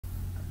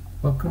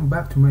Welcome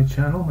back to my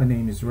channel. My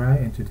name is Rai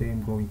and today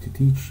I'm going to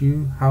teach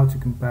you how to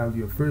compile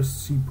your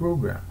first C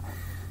program.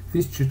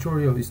 This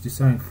tutorial is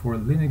designed for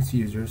Linux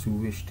users who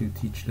wish to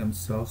teach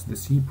themselves the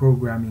C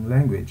programming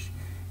language.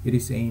 It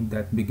is aimed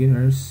at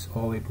beginners.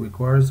 All it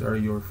requires are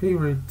your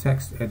favorite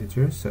text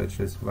editors such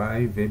as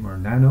Vi, Vim, or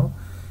Nano,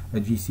 a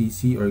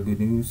GCC or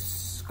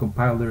GNU's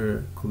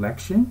compiler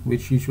collection,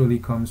 which usually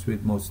comes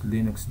with most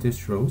Linux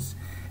distros,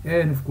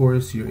 and of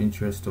course your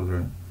interest to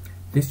learn.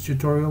 This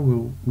tutorial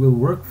will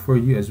work for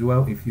you as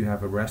well if you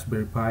have a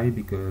Raspberry Pi,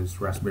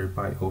 because Raspberry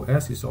Pi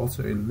OS is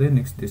also a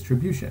Linux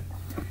distribution.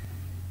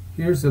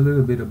 Here's a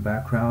little bit of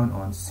background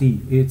on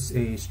C. It's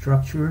a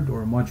structured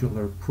or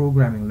modular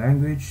programming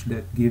language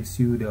that gives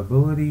you the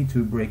ability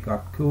to break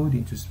up code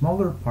into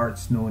smaller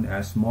parts known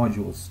as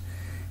modules.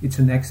 It's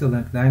an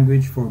excellent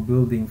language for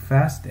building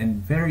fast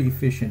and very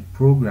efficient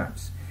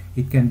programs.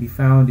 It can be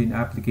found in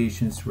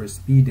applications where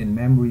speed and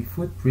memory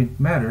footprint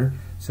matter,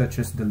 such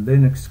as the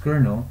Linux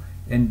kernel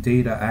and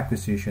data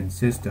acquisition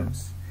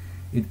systems.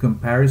 In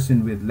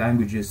comparison with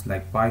languages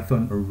like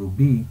Python or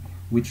Ruby,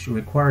 which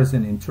requires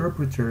an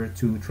interpreter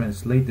to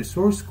translate the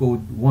source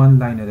code one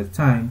line at a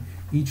time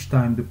each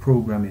time the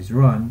program is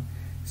run,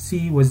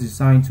 C was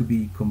designed to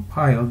be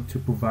compiled to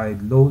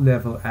provide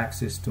low-level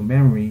access to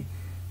memory,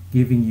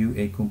 giving you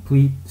a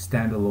complete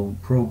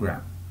standalone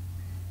program.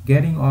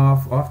 Getting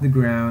off the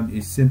ground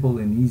is simple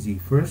and easy.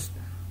 First,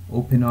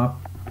 open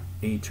up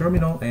a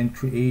terminal and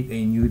create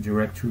a new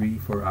directory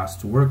for us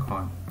to work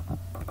on.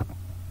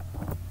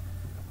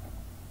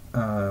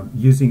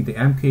 Using the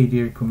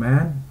mkdir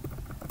command,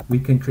 we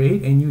can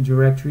create a new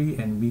directory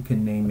and we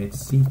can name it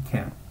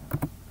Ccamp.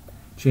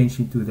 Change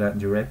into that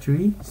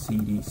directory,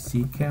 cd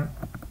Ccamp,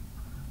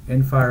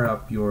 and fire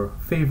up your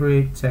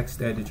favorite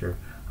text editor.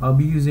 I'll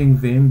be using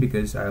Vim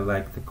because I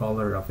like the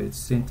color of its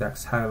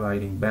syntax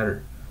highlighting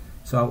better.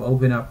 So I'll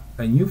open up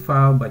a new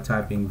file by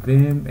typing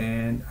Vim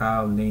and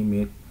I'll name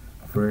it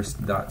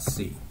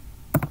first.c.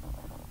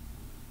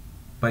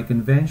 By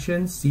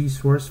convention, C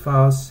source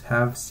files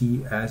have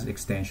C as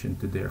extension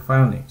to their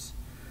file names.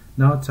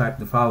 Now type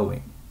the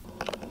following.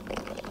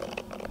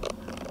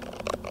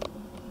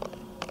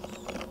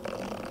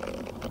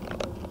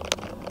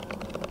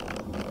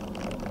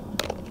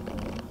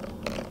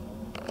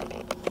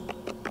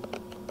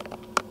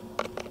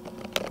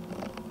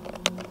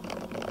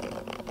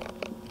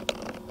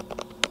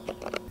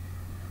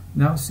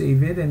 Now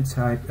save it and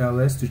type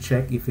ls to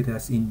check if it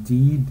has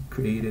indeed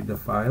created the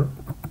file.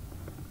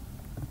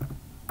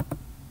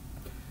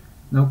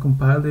 Now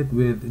compile it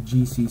with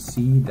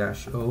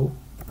gcc-o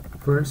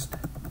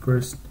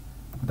first.c.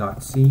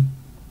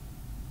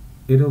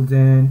 It'll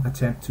then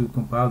attempt to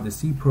compile the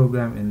C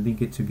program and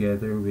link it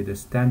together with the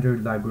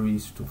standard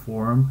libraries to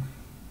form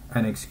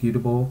an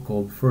executable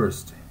called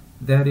first.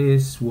 That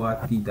is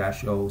what the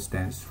 -o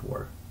stands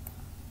for.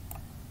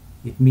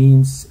 It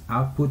means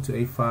output to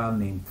a file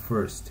named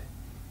first.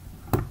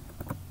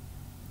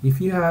 If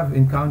you have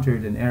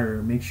encountered an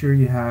error, make sure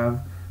you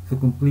have the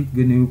complete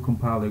GNU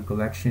compiler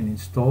collection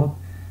installed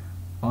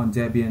on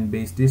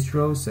Debian-based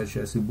distros such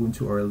as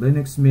Ubuntu or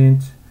Linux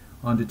Mint.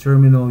 On the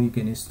terminal, you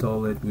can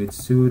install it with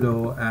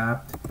sudo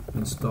apt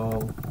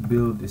install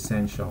build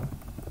essential.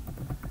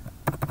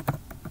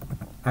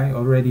 I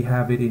already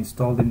have it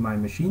installed in my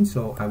machine,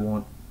 so I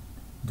won't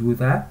do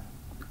that.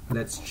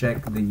 Let's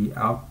check the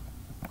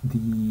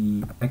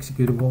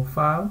executable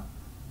file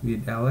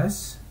with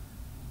ls.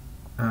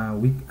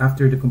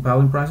 After the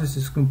compiling process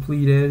is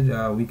completed,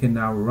 we can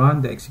now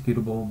run the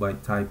executable by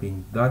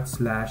typing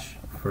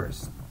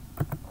 /first.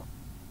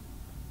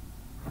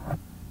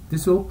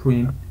 This will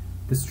print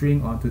the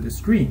string onto the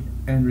screen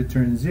and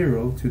return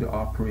 0 to the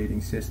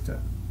operating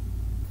system.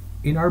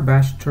 In our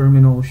bash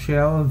terminal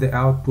shell, the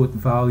output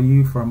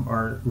value from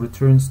our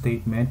return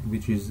statement,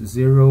 which is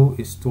 0,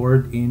 is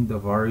stored in the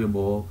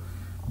variable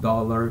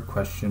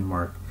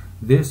 $?.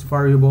 This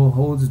variable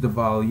holds the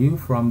value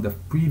from the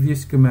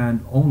previous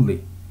command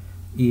only.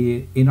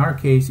 In our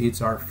case,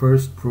 it's our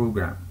first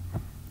program.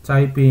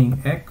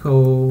 Typing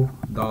echo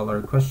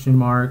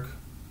 $?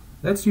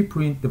 lets you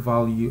print the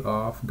value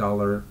of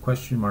 $?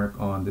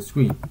 on the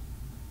screen.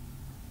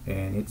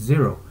 And it's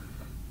 0.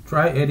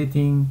 Try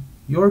editing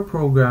your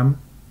program,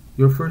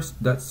 your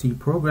first.c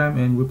program,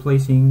 and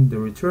replacing the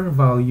return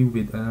value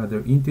with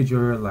another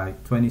integer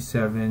like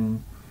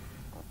 27.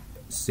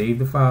 Save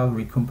the file,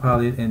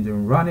 recompile it, and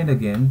then run it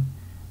again.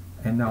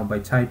 And now by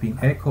typing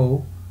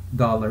echo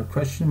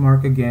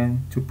 $?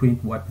 again to print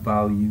what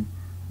value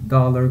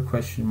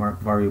 $?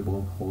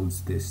 variable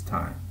holds this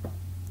time.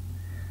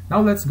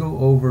 Now let's go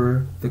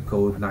over the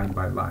code line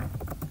by line.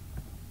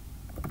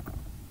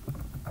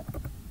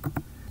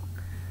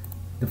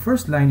 The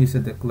first line is a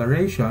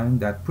declaration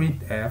that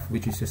printf,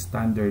 which is a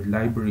standard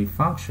library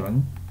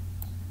function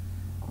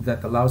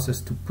that allows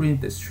us to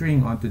print a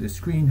string onto the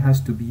screen,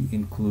 has to be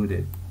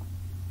included.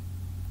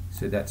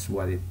 So that's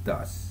what it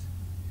does.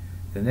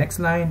 The next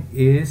line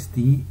is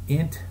the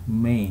int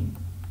main.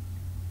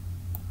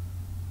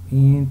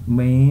 Int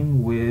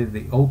main with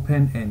the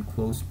open and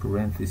close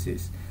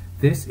parentheses.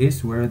 This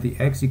is where the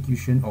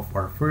execution of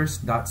our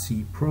first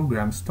 .c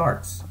program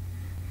starts.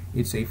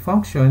 It's a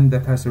function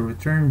that has a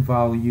return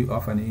value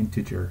of an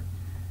integer,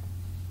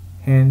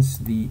 hence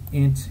the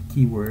int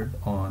keyword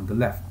on the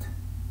left.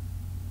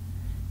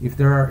 If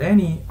there are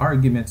any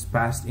arguments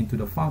passed into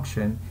the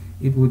function,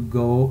 it would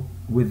go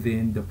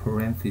within the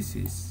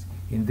parentheses.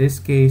 In this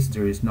case,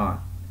 there is none.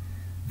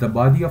 The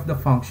body of the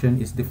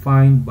function is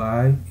defined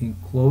by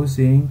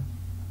enclosing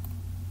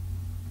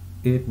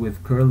it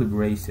with curly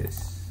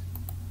braces.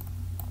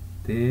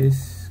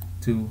 These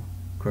two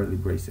curly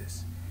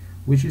braces,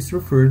 which is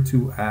referred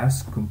to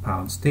as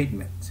compound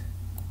statement.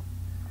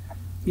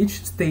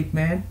 Each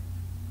statement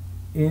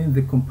in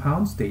the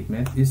compound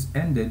statement is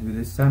ended with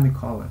a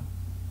semicolon.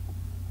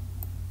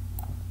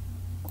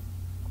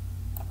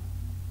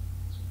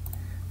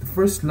 The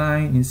first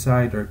line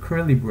inside our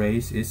curly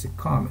brace is a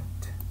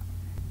comment.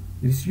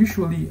 It is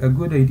usually a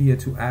good idea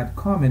to add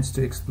comments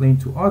to explain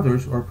to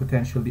others or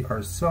potentially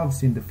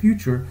ourselves in the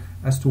future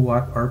as to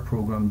what our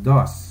program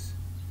does.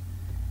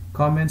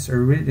 Comments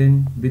are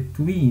written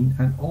between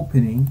an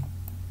opening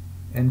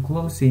and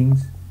closing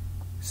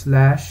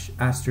slash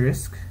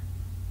asterisk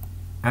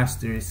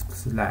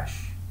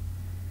slash.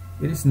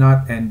 It is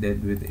not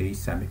ended with a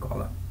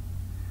semicolon.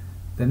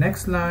 The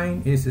next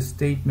line is a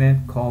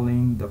statement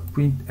calling the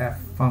printf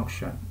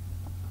function.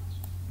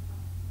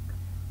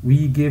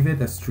 We give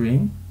it a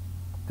string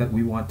that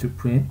we want to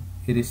print.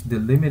 It is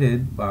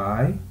delimited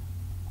by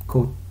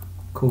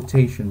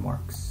quotation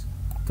marks,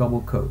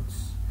 double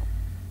quotes,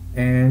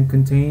 and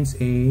contains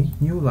a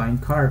new line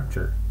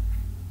character.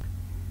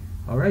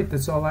 Alright,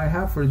 that's all I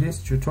have for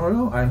this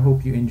tutorial. I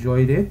hope you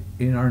enjoyed it.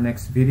 In our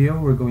next video,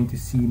 we're going to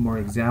see more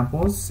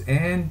examples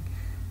and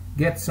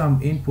get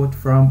some input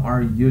from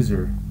our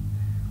user.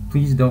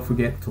 Please don't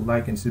forget to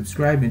like and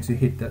subscribe and to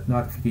hit that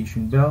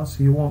notification bell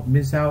so you won't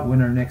miss out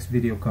when our next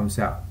video comes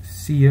out.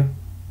 See ya!